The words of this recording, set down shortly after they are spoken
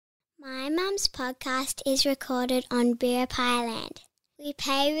My mum's podcast is recorded on Biripi land. We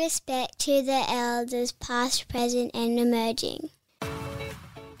pay respect to the elders past, present and emerging.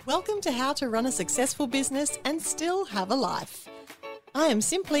 Welcome to How to Run a Successful Business and Still Have a Life. I am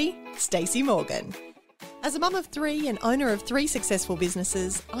simply Stacey Morgan. As a mum of three and owner of three successful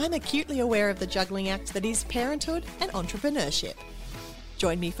businesses, I'm acutely aware of the juggling act that is parenthood and entrepreneurship.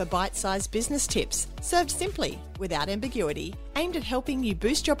 Join me for bite-sized business tips, served simply, without ambiguity, aimed at helping you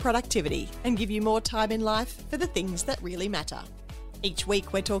boost your productivity and give you more time in life for the things that really matter. Each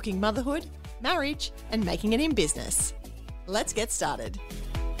week we're talking motherhood, marriage, and making it in business. Let's get started.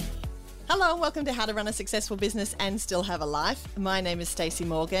 Hello and welcome to How to Run a Successful Business and Still Have a Life. My name is Stacey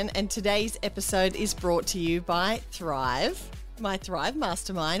Morgan and today's episode is brought to you by Thrive, my Thrive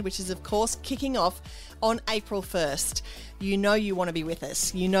Mastermind, which is of course kicking off on April 1st. You know you want to be with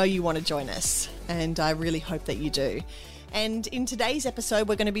us. You know you want to join us. And I really hope that you do. And in today's episode,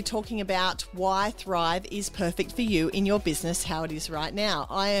 we're going to be talking about why Thrive is perfect for you in your business, how it is right now.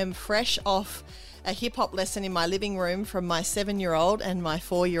 I am fresh off a hip hop lesson in my living room from my 7-year-old and my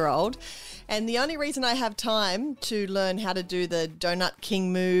 4-year-old. And the only reason I have time to learn how to do the Donut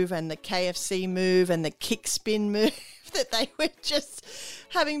King move and the KFC move and the kick spin move that they were just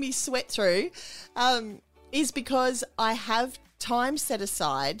having me sweat through is because I have time set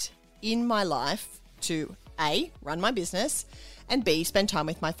aside in my life to A, run my business, and B, spend time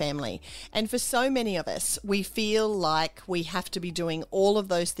with my family. And for so many of us, we feel like we have to be doing all of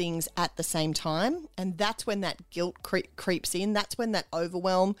those things at the same time. And that's when that guilt creeps in. That's when that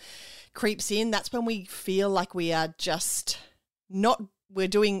overwhelm creeps in. That's when we feel like we are just not, we're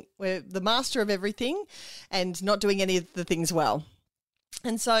the master of everything and not doing any of the things well.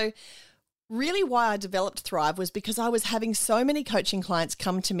 And so really why I developed Thrive was because I was having so many coaching clients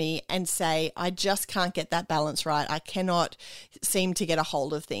come to me and say, I just can't get that balance right. I cannot seem to get a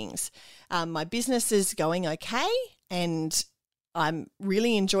hold of things. My business is going okay and I'm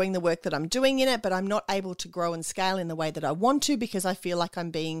really enjoying the work that I'm doing in it, but I'm not able to grow and scale in the way that I want to because I feel like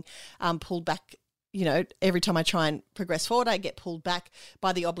I'm being pulled back. You know, every time I try and progress forward, I get pulled back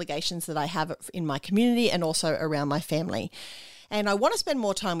by the obligations that I have in my community and also around my family. And I want to spend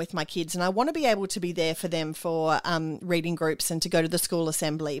more time with my kids and I want to be able to be there for them for reading groups and to go to the school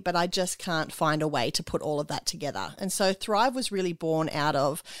assembly, but I just can't find a way to put all of that together. And so Thrive was really born out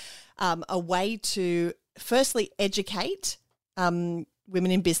of a way to firstly educate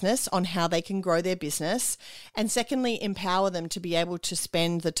women in business on how they can grow their business, and secondly, empower them to be able to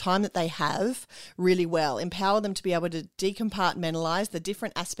spend the time that they have really well, empower them to be able to decompartmentalize the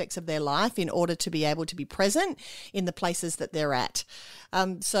different aspects of their life in order to be able to be present in the places that they're at.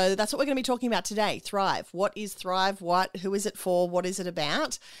 So that's what we're going to be talking about today, Thrive. What is Thrive? Who is it for? What is it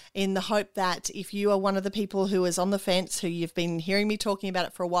about? In the hope that if you are one of the people who is on the fence, who you've been hearing me talking about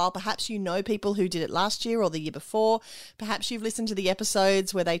it for a while, perhaps you know people who did it last year or the year before, perhaps you've listened to the episodes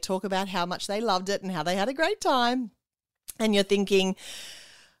where they talk about how much they loved it and how they had a great time, and you're thinking,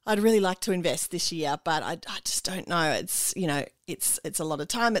 I'd really like to invest this year, but I just don't know. It's a lot of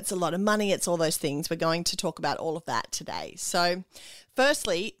time, it's a lot of money, it's all those things. We're going to talk about all of that today. So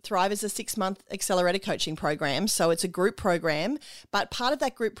firstly, Thrive is a 6-month accelerator coaching program. So it's a group program, but part of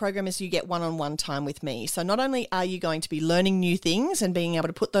that group program is you get one-on-one time with me. So not only are you going to be learning new things and being able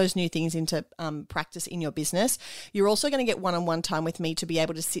to put those new things into practice in your business, you're also going to get one-on-one time with me to be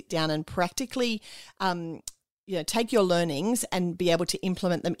able to sit down and practically take your learnings and be able to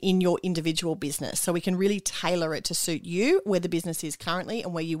implement them in your individual business. So we can really tailor it to suit you, where the business is currently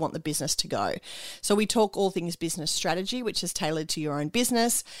and where you want the business to go. So we talk all things business strategy, which is tailored to your own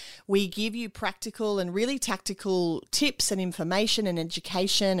business. We give you practical and really tactical tips and information and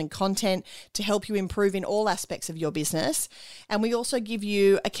education and content to help you improve in all aspects of your business. And we also give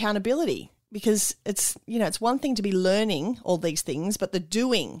you accountability. Because it's one thing to be learning all these things, but the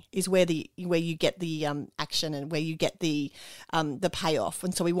doing is where you get the action and where you get the payoff.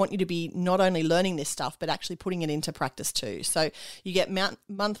 And so we want you to be not only learning this stuff, but actually putting it into practice too. So you get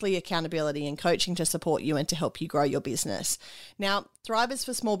monthly accountability and coaching to support you and to help you grow your business. Now, Thrive is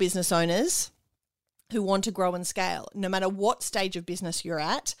for small business owners who want to grow and scale, no matter what stage of business you're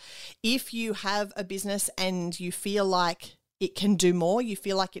at. If you have a business and you feel like it can do more, you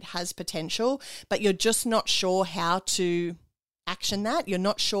feel like it has potential, but you're just not sure how to action that. You're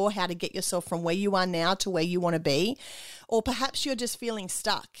not sure how to get yourself from where you are now to where you want to be. Or perhaps you're just feeling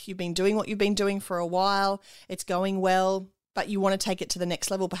stuck. You've been doing what you've been doing for a while. It's going well, but you want to take it to the next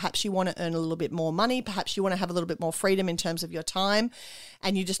level. Perhaps you want to earn a little bit more money. Perhaps you want to have a little bit more freedom in terms of your time,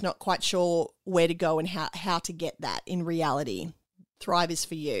 and you're just not quite sure where to go and how to get that in reality. Thrive is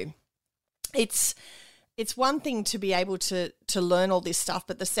for you. It's it's one thing to be able to learn all this stuff,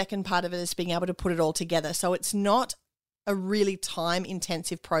 but the second part of it is being able to put it all together. So it's not a really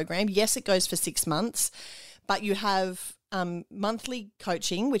time-intensive program. Yes, it goes for 6 months, but you have monthly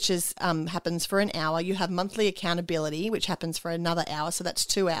coaching, which is happens for an hour. You have monthly accountability, which happens for another hour, so that's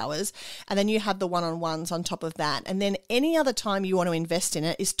 2 hours. And then you have the one-on-ones on top of that. And then any other time you want to invest in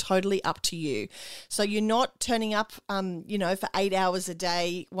it is totally up to you. So you're not turning up, for 8 hours a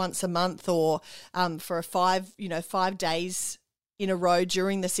day once a month, or for 5 days in a row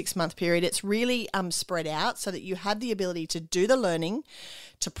during the 6-month period. It's really spread out so that you have the ability to do the learning,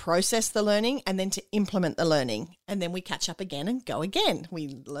 to process the learning, and then to implement the learning. And then we catch up again and go again.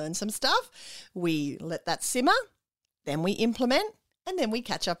 We learn some stuff, we let that simmer, then we implement, and then we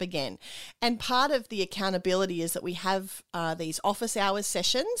catch up again. And part of the accountability is that we have these office hours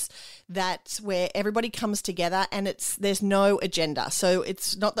sessions that's where everybody comes together, and there's no agenda. So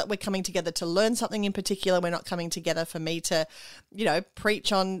it's not that we're coming together to learn something in particular. We're not coming together for me to,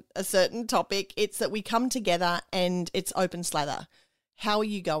 preach on a certain topic. It's that we come together and it's open slather. How are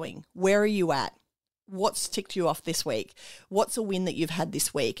you going? Where are you at? What's ticked you off this week? What's a win that you've had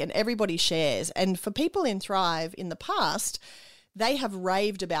this week? And everybody shares. And for people in Thrive in the past, they have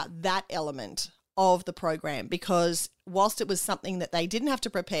raved about that element of the program, because whilst it was something that they didn't have to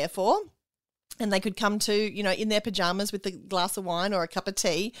prepare for, and they could come to, in their pajamas with a glass of wine or a cup of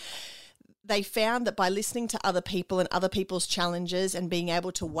tea, they found that by listening to other people and other people's challenges and being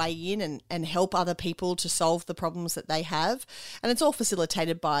able to weigh in and help other people to solve the problems that they have, and it's all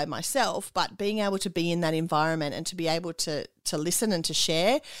facilitated by myself, but being able to be in that environment and to be able to listen and to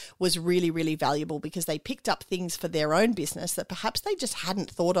share was really, really valuable, because they picked up things for their own business that perhaps they just hadn't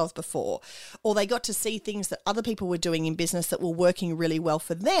thought of before, or they got to see things that other people were doing in business that were working really well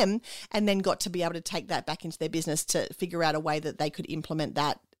for them, and then got to be able to take that back into their business to figure out a way that they could implement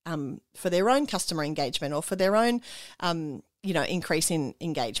that for their own customer engagement, or for their own, increase in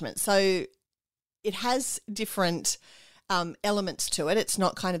engagement. So it has different elements to it. It's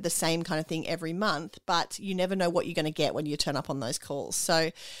not kind of the same kind of thing every month, but you never know what you're going to get when you turn up on those calls.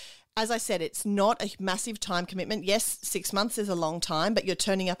 So as I said, it's not a massive time commitment. Yes, 6 months is a long time, but you're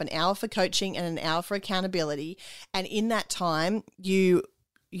turning up an hour for coaching and an hour for accountability. And in that time, you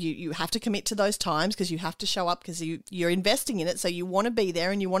have to commit to those times, because you have to show up, because you're investing in it. So you want to be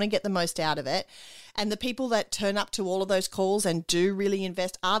there and you want to get the most out of it. And the people that turn up to all of those calls and do really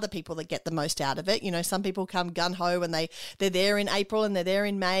invest are the people that get the most out of it. Some people come gung-ho and they're there in April and they're there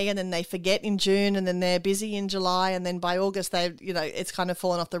in May, and then they forget in June, and then they're busy in July, and then by August it's kind of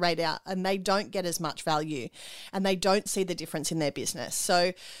fallen off the radar, and they don't get as much value and they don't see the difference in their business.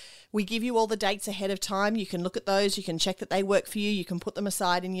 So we give you all the dates ahead of time. You can look at those. You can check that they work for you. You can put them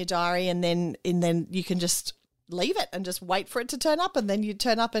aside in your diary, and then you can just leave it and just wait for it to turn up, and then you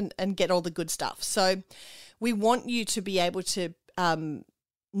turn up and get all the good stuff. So we want you to be able to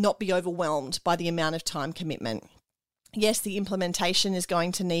not be overwhelmed by the amount of time commitment. Yes, the implementation is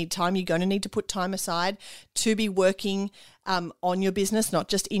going to need time. You're going to need to put time aside to be working on your business, not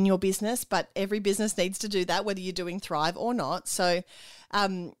just in your business, but every business needs to do that, whether you're doing Thrive or not. So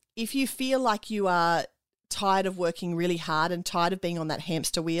if you feel like you are tired of working really hard and tired of being on that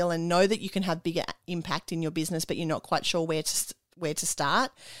hamster wheel, and know that you can have bigger impact in your business, but you're not quite sure where to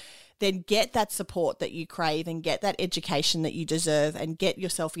start, then get that support that you crave and get that education that you deserve, and get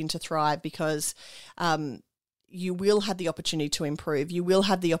yourself into Thrive, because you will have the opportunity to improve. You will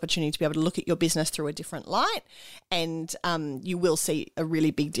have the opportunity to be able to look at your business through a different light, and you will see a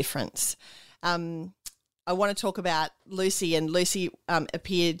really big difference. I want to talk about Lucy, and Lucy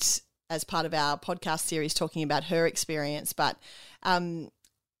appeared as part of our podcast series talking about her experience, but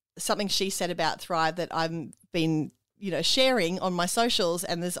something she said about Thrive that I've been sharing on my socials,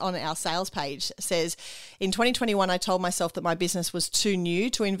 and there's on our sales page, says, in 2021, I told myself that my business was too new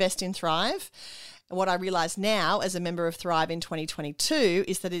to invest in Thrive. And what I realise now as a member of Thrive in 2022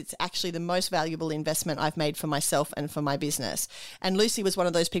 is that it's actually the most valuable investment I've made for myself and for my business. And Lucy was one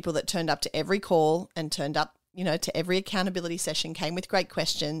of those people that turned up to every call and turned up to every accountability session, came with great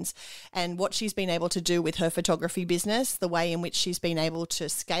questions, and what she's been able to do with her photography business, the way in which she's been able to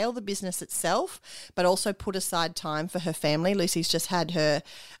scale the business itself, but also put aside time for her family. Lucy's just had her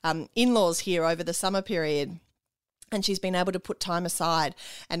in-laws here over the summer period. And she's been able to put time aside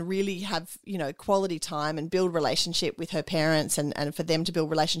and really have, quality time and build relationship with her parents and for them to build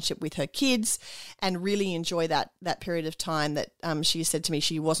relationship with her kids and really enjoy that period of time that she said to me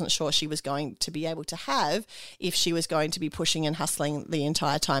she wasn't sure she was going to be able to have if she was going to be pushing and hustling the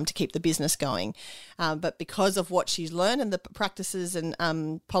entire time to keep the business going. But because of what she's learned and the practices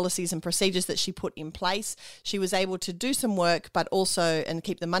and policies and procedures that she put in place, she was able to do some work and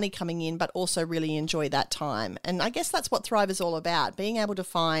keep the money coming in, but also really enjoy that time. And I guess that's what Thrive is all about, being able to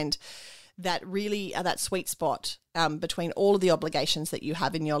find that really that sweet spot between all of the obligations that you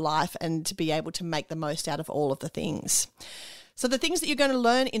have in your life and to be able to make the most out of all of the things. So the things that you're going to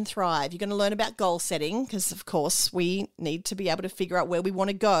learn in Thrive, you're going to learn about goal setting because, of course, we need to be able to figure out where we want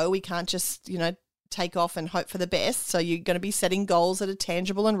to go. We can't just, take off and hope for the best. So you're going to be setting goals that are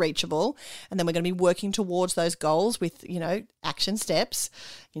tangible and reachable. And then we're going to be working towards those goals with, action steps.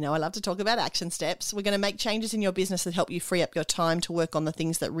 I love to talk about action steps. We're going to make changes in your business that help you free up your time to work on the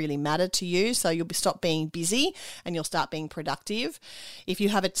things that really matter to you. So you'll stop being busy and you'll start being productive. If you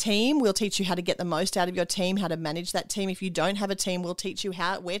have a team, we'll teach you how to get the most out of your team, how to manage that team. If you don't have a team, we'll teach you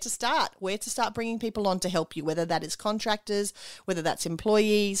where to start bringing people on to help you, whether that is contractors, whether that's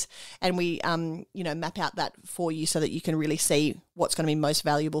employees. And we, map out that for you so that you can really see what's going to be most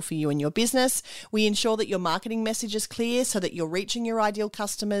valuable for you and your business. We ensure that your marketing message is clear so that you're reaching your ideal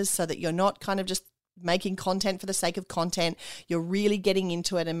customers, so that you're not kind of just making content for the sake of content. You're really getting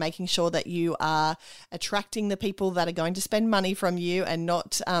into it and making sure that you are attracting the people that are going to spend money from you and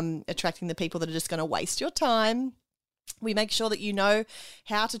not attracting the people that are just going to waste your time. We make sure that you know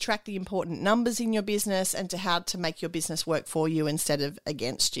how to track the important numbers in your business and how to make your business work for you instead of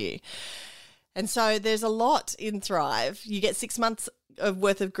against you. And so there's a lot in Thrive. You get 6 months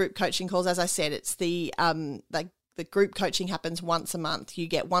worth of group coaching calls. As I said, it's the group coaching happens once a month. You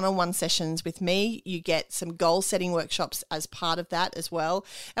get one-on-one sessions with me. You get some goal setting workshops as part of that as well.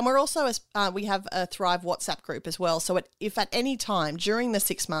 And we're also, we have a Thrive WhatsApp group as well. So if at any time during the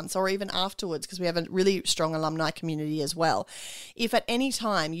 6 months or even afterwards, because we have a really strong alumni community as well, if at any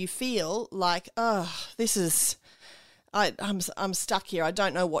time you feel like, I'm stuck here, I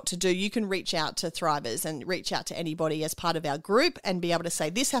don't know what to do, you can reach out to Thrivers and reach out to anybody as part of our group and be able to say,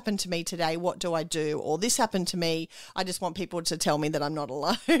 this happened to me today, what do I do? Or this happened to me, I just want people to tell me that I'm not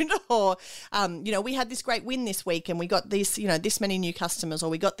alone. Or, we had this great win this week and we got this, this many new customers, or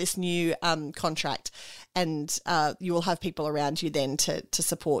we got this new contract. And you will have people around you then to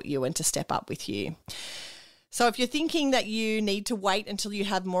support you and to step up with you. So if you're thinking that you need to wait until you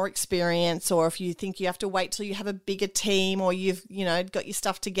have more experience, or if you think you have to wait till you have a bigger team, or you've, got your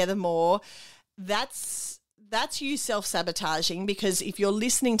stuff together more, that's you self-sabotaging, because if you're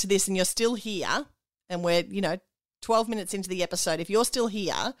listening to this and you're still here and we're, 12 minutes into the episode, if you're still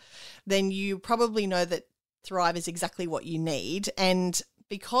here, then you probably know that Thrive is exactly what you need. And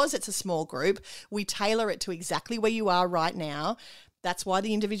because it's a small group, we tailor it to exactly where you are right now. That's why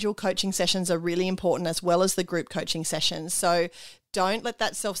the individual coaching sessions are really important, as well as the group coaching sessions. So don't let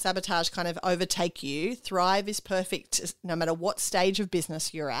that self-sabotage kind of overtake you. Thrive is perfect no matter what stage of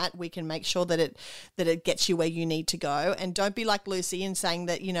business you're at. We can make sure that it gets you where you need to go. And don't be like Lucy in saying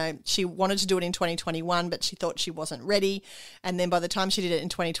that, she wanted to do it in 2021, but she thought she wasn't ready. And then by the time she did it in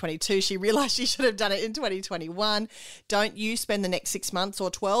 2022, she realized she should have done it in 2021. Don't you spend the next 6 months or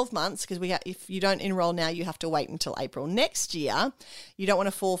 12 months, because if you don't enroll now, you have to wait until April next year. You don't want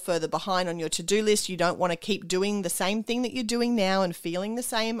to fall further behind on your to-do list. You don't want to keep doing the same thing that you're doing now and feeling the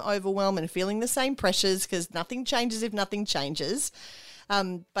same overwhelm and feeling the same pressures, because nothing changes if nothing changes.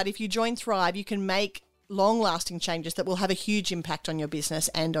 But if you join Thrive, you can make long-lasting changes that will have a huge impact on your business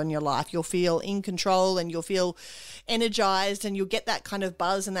and on your life. You'll feel in control and you'll feel energized, and you'll get that kind of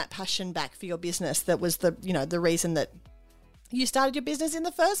buzz and that passion back for your business that was the reason that you started your business in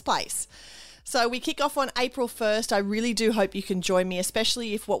the first place. So we kick off on April 1st. I really do hope you can join me,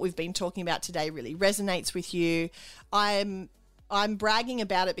 especially if what we've been talking about today really resonates with you. I'm bragging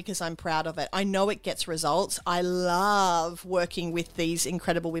about it because I'm proud of it. I know it gets results. I love working with these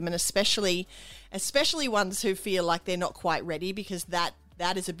incredible women, especially ones who feel like they're not quite ready, because that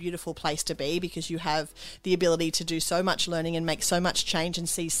is a beautiful place to be, because you have the ability to do so much learning and make so much change and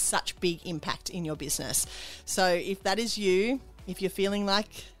see such big impact in your business. So if that is you, if you're feeling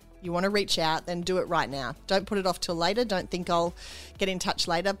like you want to reach out, then do it right now. Don't put it off till later. Don't think I'll get in touch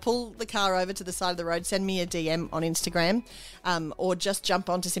later. Pull the car over to the side of the road, send me a DM on Instagram, or just jump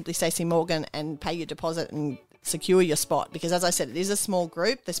on to Simply Stacey Morgan and pay your deposit and secure your spot, because as I said, it is a small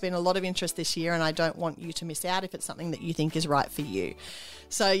group. There's been a lot of interest this year, and I don't want you to miss out if it's something that you think is right for you.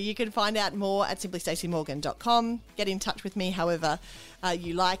 So you can find out more at simplystacymorgan.com. Get in touch with me however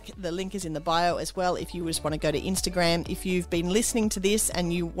you like. The link is in the bio as well if you just want to go to Instagram. If you've been listening to this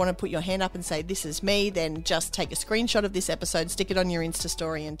and you want to put your hand up and say, this is me, then just take a screenshot of this episode, stick it on your Insta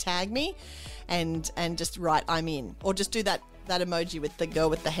story and tag me and just write, I'm in. Or just do that emoji with the girl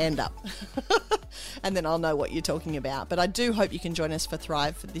with the hand up. And then I'll know what you're talking about. But I do hope you can join us for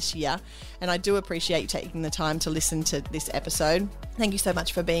Thrive for this year. And I do appreciate you taking the time to listen to this episode. Thank you so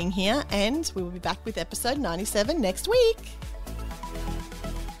much for being here. And we will be back with episode 97 next week.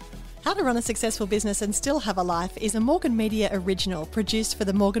 How to Run a Successful Business and Still Have a Life is a Morgan Media original produced for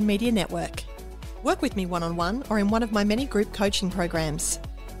the Morgan Media Network. Work with me one-on-one or in one of my many group coaching programs.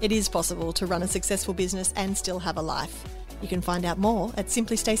 It is possible to run a successful business and still have a life. You can find out more at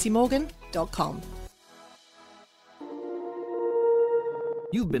simplystacymorgan.com.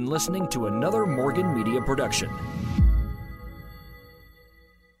 You've been listening to another Morgan Media production.